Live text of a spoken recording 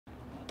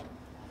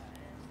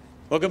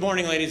Well, good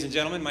morning, ladies and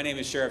gentlemen. My name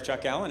is Sheriff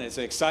Chuck Allen. It's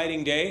an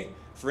exciting day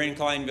for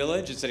Incline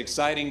Village. It's an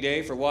exciting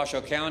day for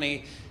Washoe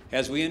County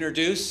as we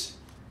introduce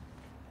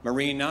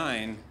Marine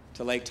 9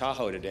 to Lake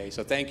Tahoe today.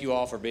 So thank you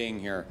all for being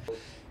here.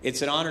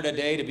 It's an honor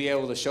today to be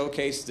able to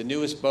showcase the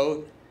newest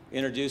boat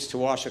introduced to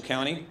Washoe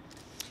County.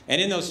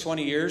 And in those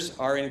 20 years,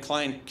 our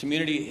Incline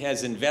community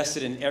has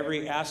invested in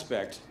every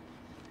aspect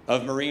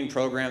of Marine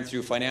program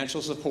through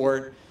financial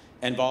support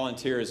and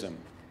volunteerism.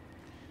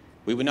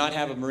 We would not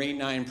have a Marine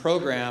 9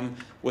 program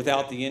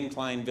without the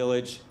Incline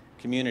Village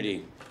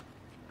community.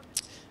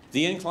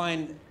 The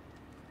Incline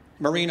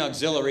Marine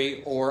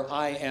Auxiliary, or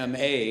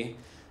IMA,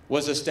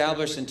 was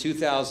established in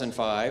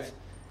 2005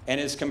 and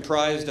is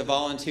comprised of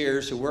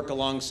volunteers who work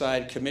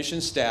alongside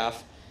commissioned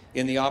staff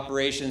in the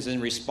operations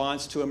and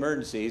response to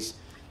emergencies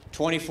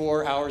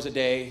 24 hours a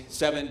day,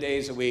 7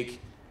 days a week,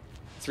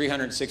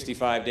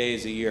 365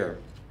 days a year.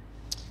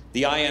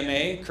 The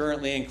IMA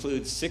currently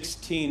includes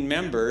 16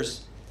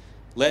 members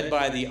led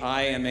by the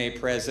IMA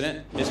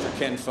president, Mr.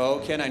 Ken Foe.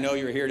 Ken, I know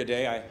you're here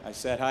today. I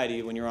said hi to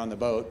you when you were on the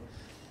boat.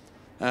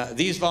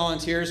 These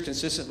volunteers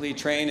consistently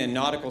train in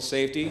nautical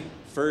safety,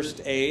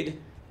 first aid,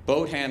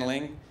 boat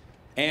handling,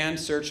 and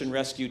search and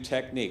rescue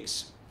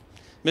techniques.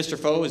 Mr.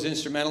 Foe was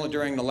instrumental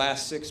during the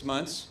last 6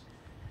 months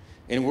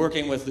in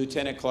working with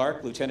Lieutenant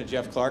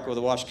Jeff Clark with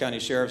the Washoe County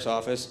Sheriff's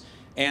Office,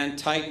 and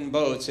Titan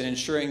Boats in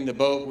ensuring the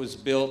boat was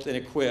built and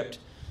equipped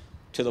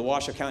to the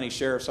Washoe County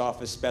Sheriff's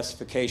Office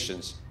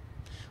specifications,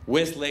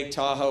 with Lake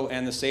Tahoe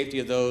and the safety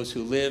of those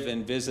who live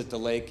and visit the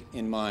lake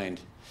in mind.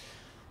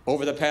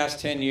 Over the past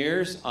 10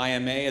 years,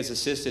 IMA has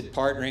assisted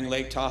partnering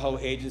Lake Tahoe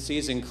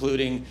agencies,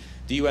 including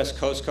the U.S.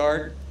 Coast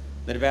Guard,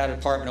 the Nevada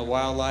Department of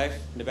Wildlife,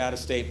 Nevada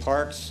State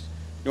Parks,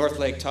 North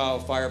Lake Tahoe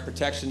Fire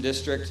Protection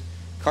District,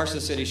 Carson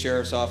City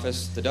Sheriff's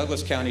Office, the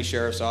Douglas County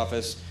Sheriff's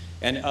Office,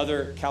 and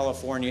other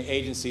California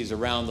agencies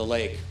around the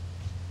lake.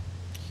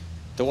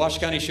 The Washoe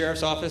County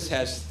Sheriff's Office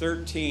has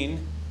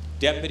 13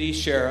 deputy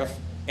sheriff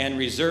and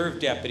reserve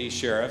deputy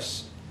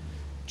sheriffs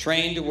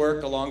trained to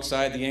work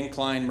alongside the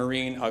Incline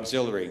Marine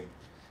Auxiliary.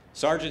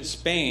 Sergeant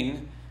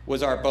Spain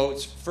was our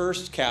boat's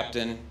first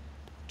captain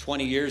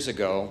 20 years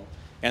ago,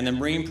 and the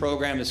Marine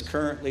program is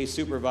currently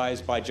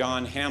supervised by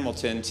John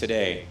Hamilton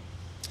today.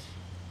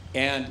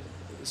 And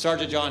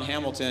Sergeant John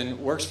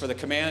Hamilton works for the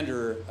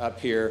commander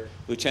up here,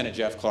 Lieutenant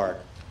Jeff Clark.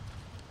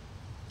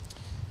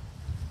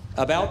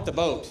 About the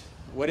boat,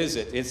 what is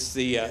it? It's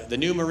the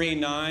new Marine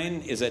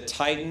 9 is a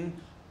Titan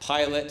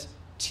Pilot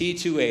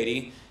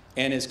T280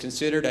 and is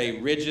considered a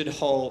rigid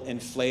hull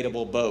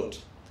inflatable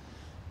boat.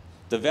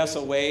 The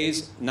vessel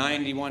weighs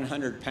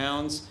 9,100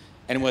 pounds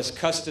and was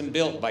custom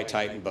built by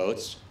Titan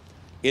Boats.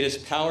 It is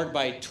powered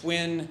by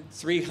twin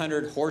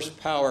 300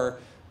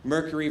 horsepower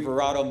Mercury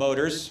Verado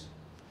motors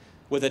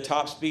with a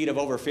top speed of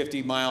over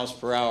 50 miles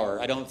per hour.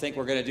 I don't think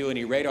we're going to do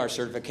any radar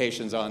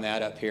certifications on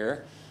that up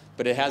here,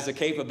 but it has the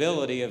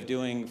capability of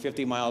doing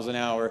 50 miles an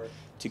hour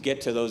to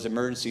get to those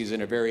emergencies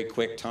in a very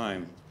quick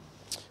time.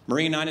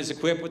 Marine 9 is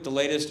equipped with the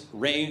latest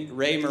Ray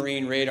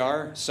Marine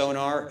radar,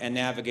 sonar, and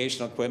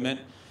navigational equipment,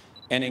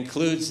 and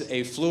includes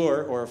a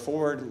FLUR, or a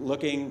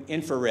forward-looking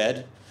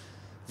infrared,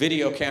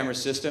 video camera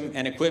system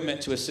and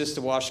equipment to assist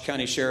the Washoe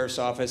County Sheriff's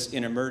Office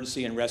in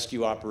emergency and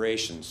rescue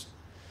operations.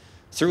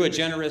 Through a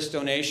generous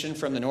donation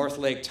from the North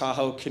Lake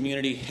Tahoe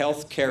Community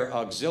Health Care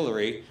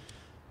Auxiliary,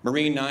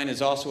 Marine 9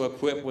 is also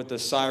equipped with the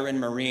Siren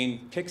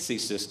Marine Pixie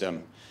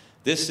system.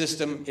 This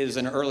system is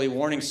an early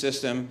warning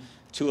system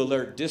to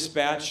alert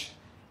dispatch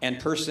and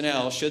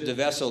personnel should the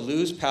vessel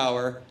lose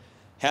power,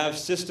 have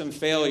system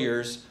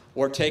failures,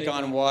 or take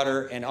on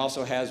water, and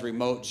also has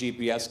remote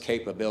GPS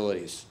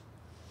capabilities.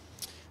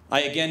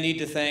 I again need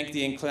to thank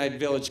the Incline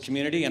Village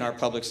community and our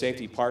public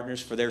safety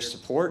partners for their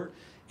support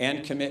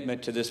and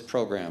commitment to this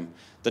program.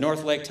 The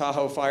North Lake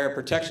Tahoe Fire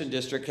Protection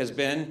District has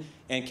been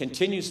and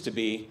continues to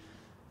be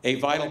a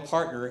vital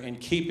partner in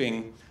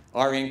keeping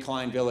our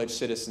Incline Village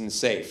citizens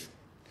safe.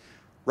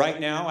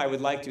 Right now, I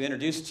would like to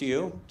introduce to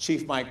you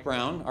Chief Mike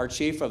Brown, our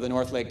chief of the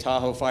North Lake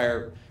Tahoe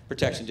Fire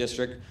Protection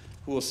District,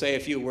 who will say a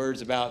few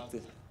words about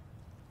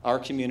our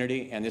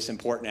community and this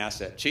important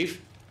asset.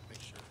 Chief?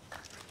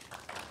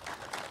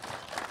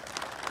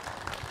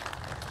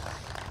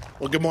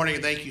 Well, good morning,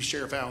 and thank you,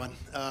 Sheriff Allen.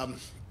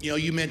 You know,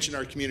 you mentioned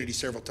our community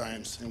several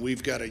times, and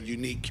we've got a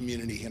unique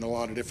community in a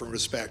lot of different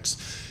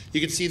respects.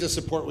 You can see the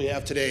support we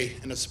have today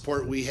and the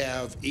support we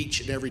have each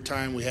and every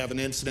time we have an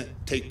incident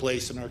take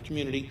place in our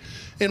community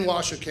in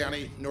Washoe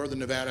County, Northern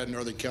Nevada, and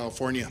Northern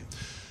California.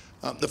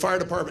 The fire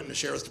department and the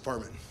sheriff's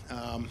department,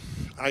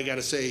 I got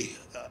to say,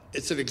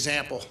 it's an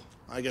example,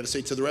 I got to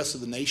say, to the rest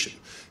of the nation,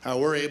 how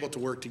we're able to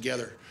work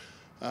together.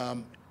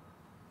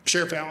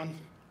 Sheriff Allen,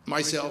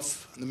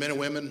 myself, and the men and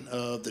women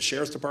of the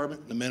Sheriff's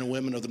Department, the men and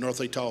women of the North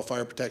Lake Tahoe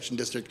Fire Protection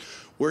District,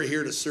 we're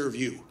here to serve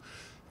you.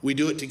 We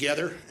do it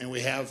together, and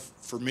we have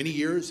for many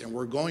years, and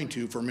we're going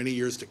to for many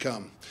years to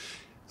come.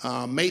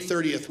 May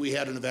 30th, we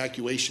had an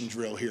evacuation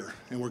drill here,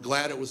 and we're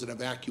glad it was an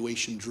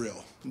evacuation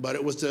drill. But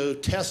it was to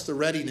test the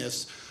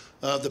readiness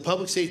of the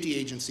public safety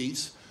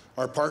agencies,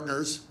 our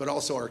partners, but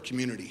also our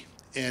community.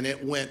 And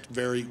it went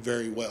very,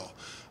 very well.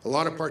 A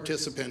lot of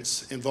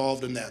participants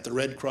involved in that, the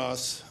Red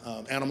Cross,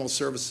 Animal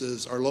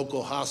Services, our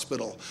local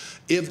hospital,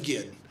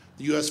 IVGID,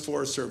 the U.S.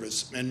 Forest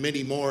Service, and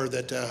many more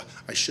that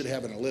I should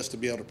have in a list to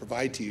be able to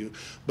provide to you.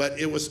 But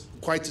it was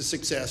quite a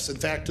success. In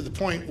fact, to the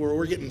point where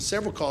we're getting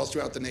several calls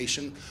throughout the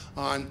nation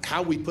on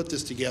how we put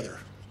this together.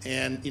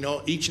 And, you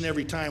know, each and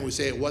every time we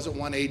say it wasn't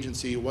one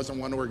agency, it wasn't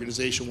one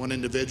organization, one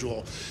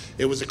individual.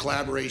 It was a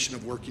collaboration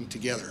of working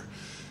together.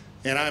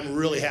 And I'm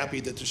really happy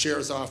that the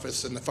Sheriff's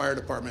Office and the Fire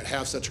Department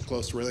have such a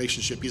close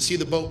relationship. You see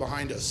the boat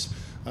behind us.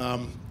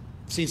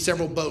 Seen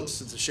several boats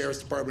that the Sheriff's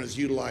Department has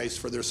utilized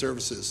for their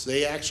services.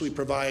 They actually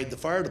provide the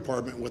Fire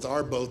Department with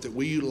our boat that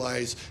we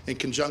utilize in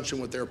conjunction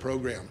with their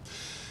program.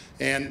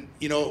 And,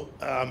 you know,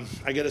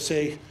 I got to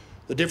say,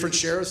 the different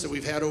sheriffs that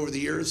we've had over the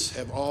years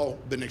have all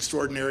been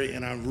extraordinary,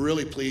 and I'm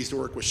really pleased to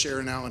work with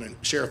Sheriff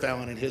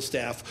Allen and his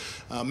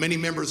staff. Many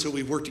members who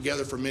we've worked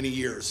together for many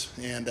years,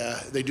 and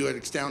they do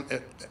an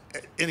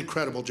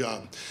incredible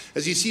job.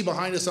 As you see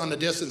behind us on the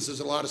distance, there's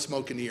a lot of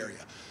smoke in the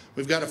area.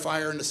 We've got a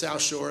fire in the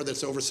South Shore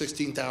that's over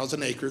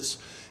 16,000 acres.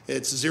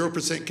 It's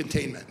 0%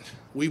 containment.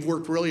 We've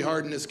worked really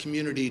hard in this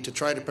community to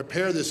try to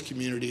prepare this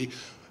community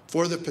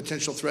for the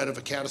potential threat of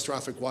a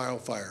catastrophic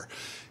wildfire.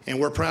 And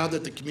we're proud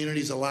that the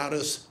community's allowed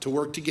us to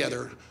work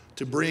together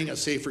to bring a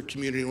safer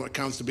community when it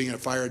comes to being a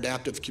fire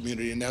adaptive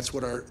community, and that's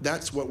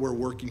what we're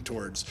working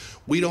towards.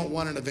 We don't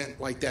want an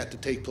event like that to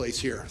take place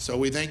here. So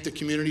we thank the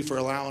community for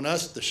allowing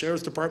us, the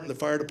Sheriff's Department, the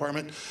Fire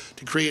Department,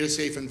 to create a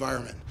safe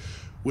environment.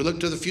 We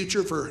look to the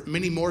future for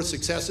many more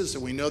successes,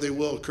 and we know they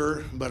will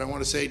occur, but I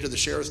want to say to the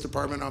Sheriff's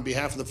Department, on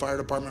behalf of the Fire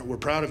Department, we're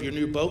proud of your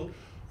new boat,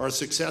 our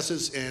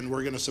successes, and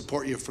we're going to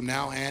support you from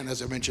now and,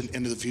 as I mentioned,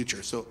 into the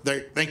future. So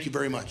thank you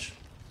very much.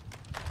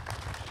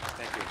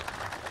 Thank you.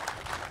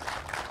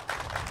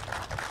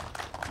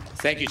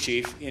 Thank you,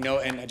 Chief. You know,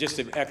 and just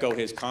to echo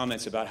his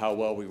comments about how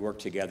well we work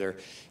together,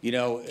 you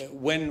know,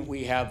 when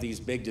we have these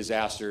big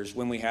disasters,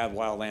 when we have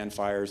wildland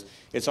fires,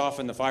 it's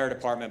often the Fire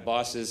Department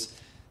bosses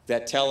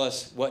that tell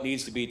us what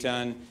needs to be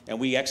done, and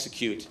we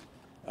execute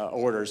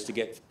orders to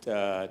get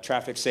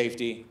traffic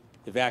safety,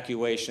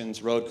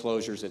 evacuations, road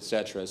closures,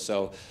 etc.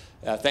 So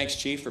thanks,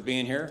 Chief, for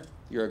being here.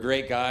 You're a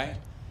great guy.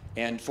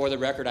 And for the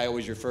record, I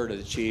always refer to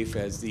the Chief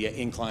as the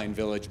Incline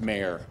Village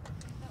Mayor.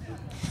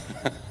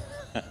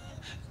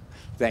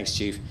 Thanks,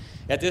 Chief.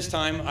 At this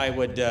time, I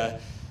would,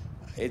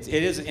 it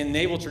is in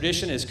naval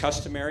tradition, is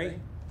customary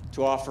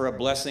to offer a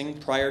blessing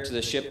prior to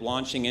the ship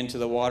launching into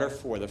the water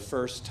for the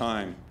first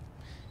time.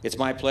 It's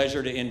my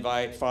pleasure to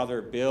invite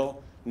Father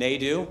Bill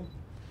Nadeau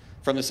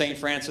from the St.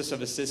 Francis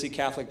of Assisi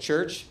Catholic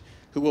Church,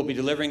 who will be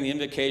delivering the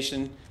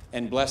invocation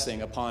and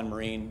blessing upon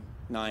Marine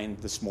 9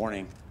 this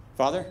morning.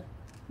 Father,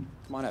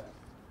 come on up.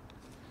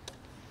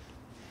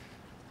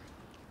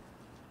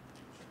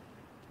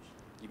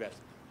 You bet.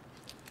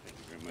 Thank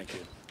you very much.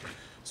 Thank you.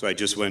 So I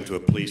just went to a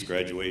police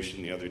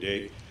graduation the other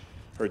day.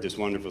 Heard this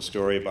wonderful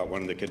story about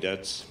one of the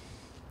cadets.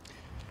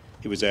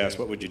 He was asked,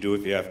 what would you do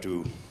if you have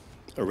to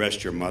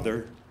arrest your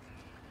mother?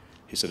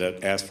 He said,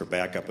 I'd ask for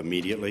backup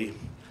immediately.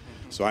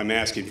 So I'm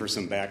asking for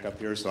some backup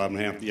here, so I'm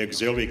going to have the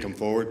auxiliary come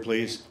forward,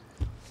 please.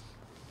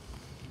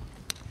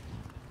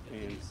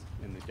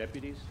 And the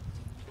deputies?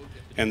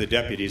 And the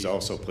deputies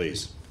also,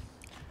 please.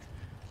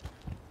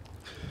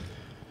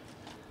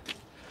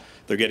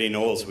 They're getting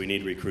old, so we need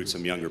to recruit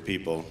some younger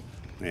people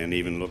and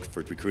even look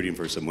for recruiting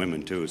for some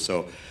women, too.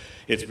 So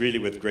it's really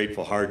with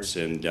grateful hearts,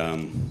 and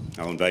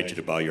I'll invite you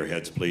to bow your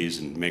heads, please,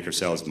 and make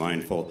ourselves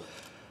mindful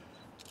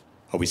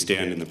how we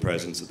stand in the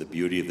presence of the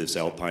beauty of this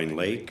alpine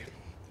lake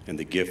and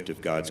the gift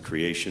of God's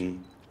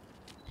creation.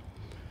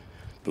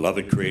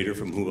 Beloved Creator,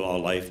 from whom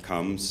all life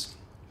comes,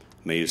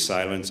 may you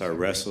silence our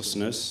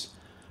restlessness,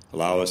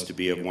 allow us to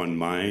be of one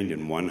mind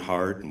and one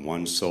heart and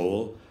one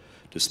soul,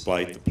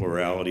 despite the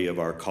plurality of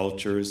our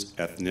cultures,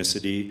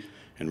 ethnicity,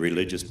 and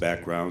religious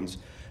backgrounds,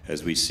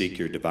 as we seek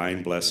your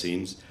divine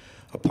blessings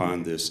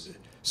upon this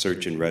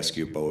search and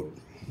rescue boat.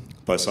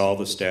 Bless all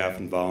the staff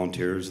and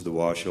volunteers of the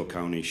Washoe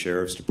County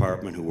Sheriff's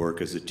Department who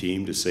work as a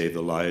team to save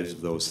the lives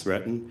of those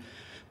threatened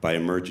by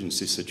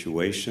emergency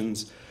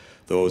situations,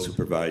 those who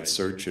provide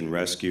search and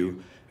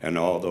rescue, and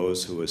all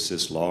those who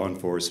assist law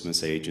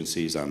enforcement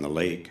agencies on the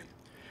lake.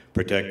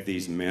 Protect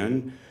these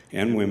men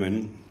and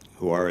women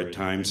who are at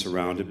times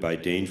surrounded by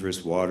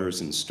dangerous waters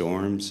and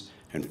storms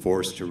and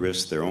forced to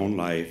risk their own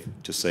life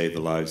to save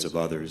the lives of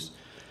others.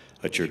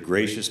 Let your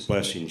gracious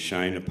blessing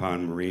shine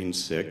upon Marine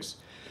 6,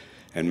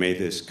 and may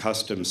this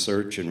custom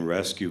search and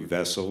rescue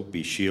vessel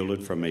be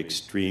shielded from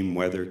extreme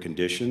weather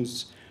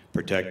conditions,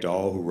 protect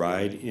all who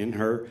ride in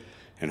her,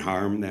 and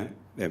harm that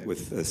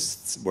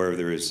where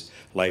there is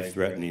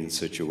life-threatening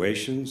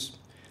situations.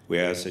 We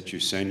ask that you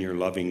send your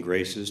loving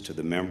graces to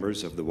the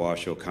members of the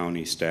Washoe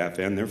County staff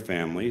and their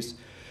families,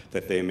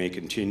 that they may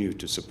continue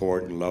to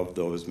support and love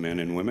those men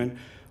and women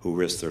who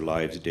risk their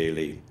lives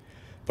daily.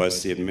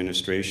 Bless the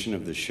administration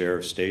of the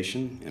Sheriff's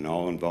Station and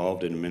all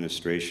involved in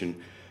administration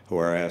who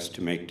are asked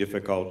to make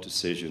difficult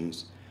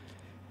decisions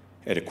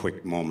at a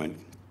quick moment.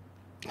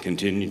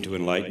 Continue to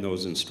enlighten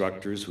those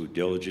instructors who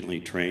diligently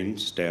train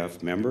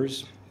staff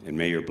members, and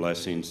may your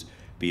blessings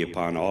be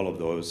upon all of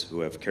those who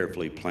have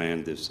carefully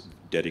planned this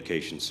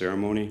dedication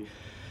ceremony.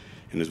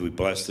 And as we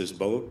bless this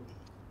boat,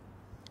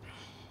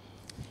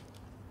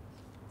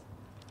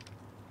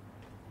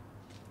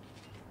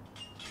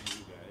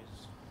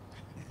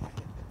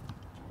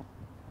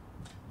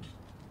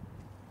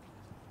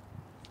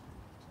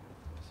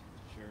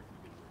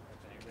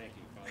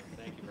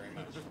 thank you very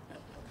much.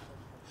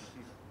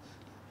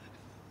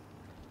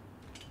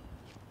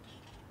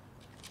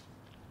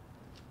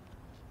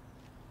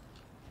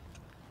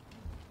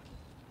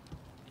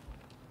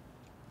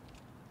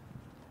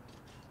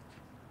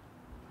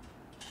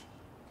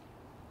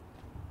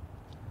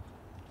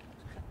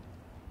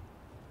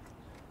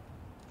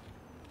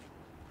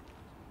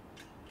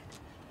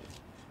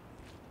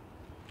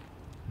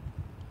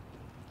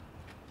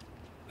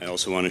 I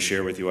also want to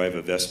share with you I have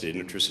a vested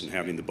interest in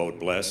having the boat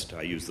blessed.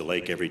 I use the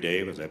lake every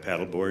day as I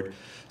paddleboard.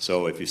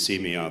 So if you see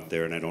me out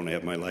there and I don't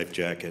have my life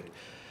jacket,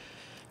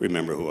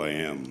 remember who I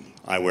am.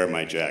 I wear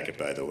my jacket,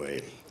 by the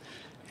way.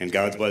 And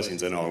God's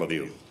blessings on all of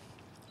you.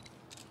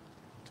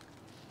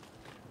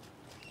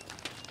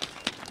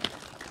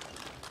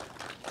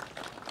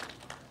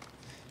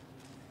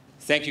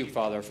 Thank you,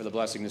 Father, for the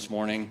blessing this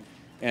morning.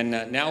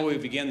 And now we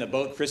begin the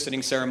boat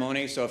christening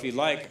ceremony. So if you'd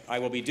like, I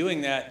will be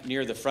doing that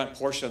near the front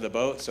portion of the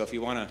boat. So if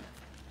you want to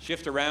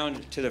shift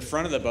around to the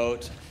front of the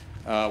boat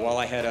while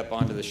I head up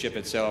onto the ship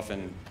itself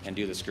and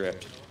do the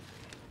script.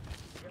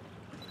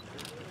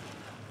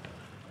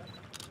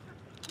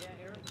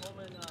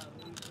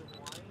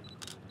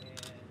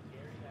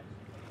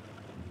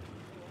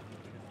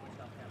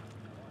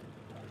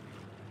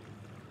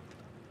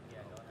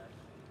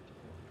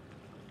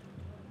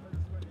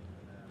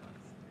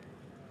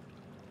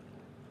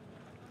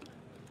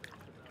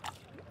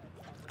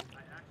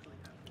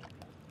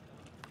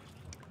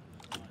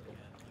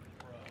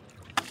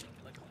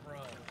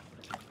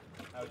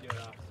 How we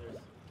doing, officers?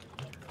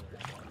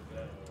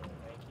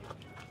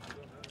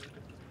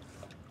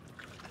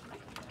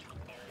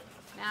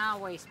 Now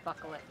waist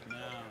buckle it. No.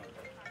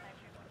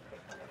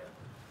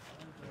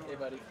 Hey,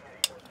 buddy.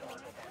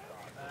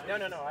 No.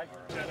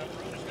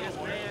 Yes,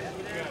 man.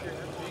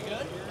 You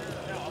good?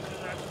 No, I'll do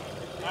that.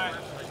 All right.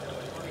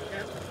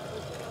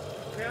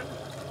 Ken?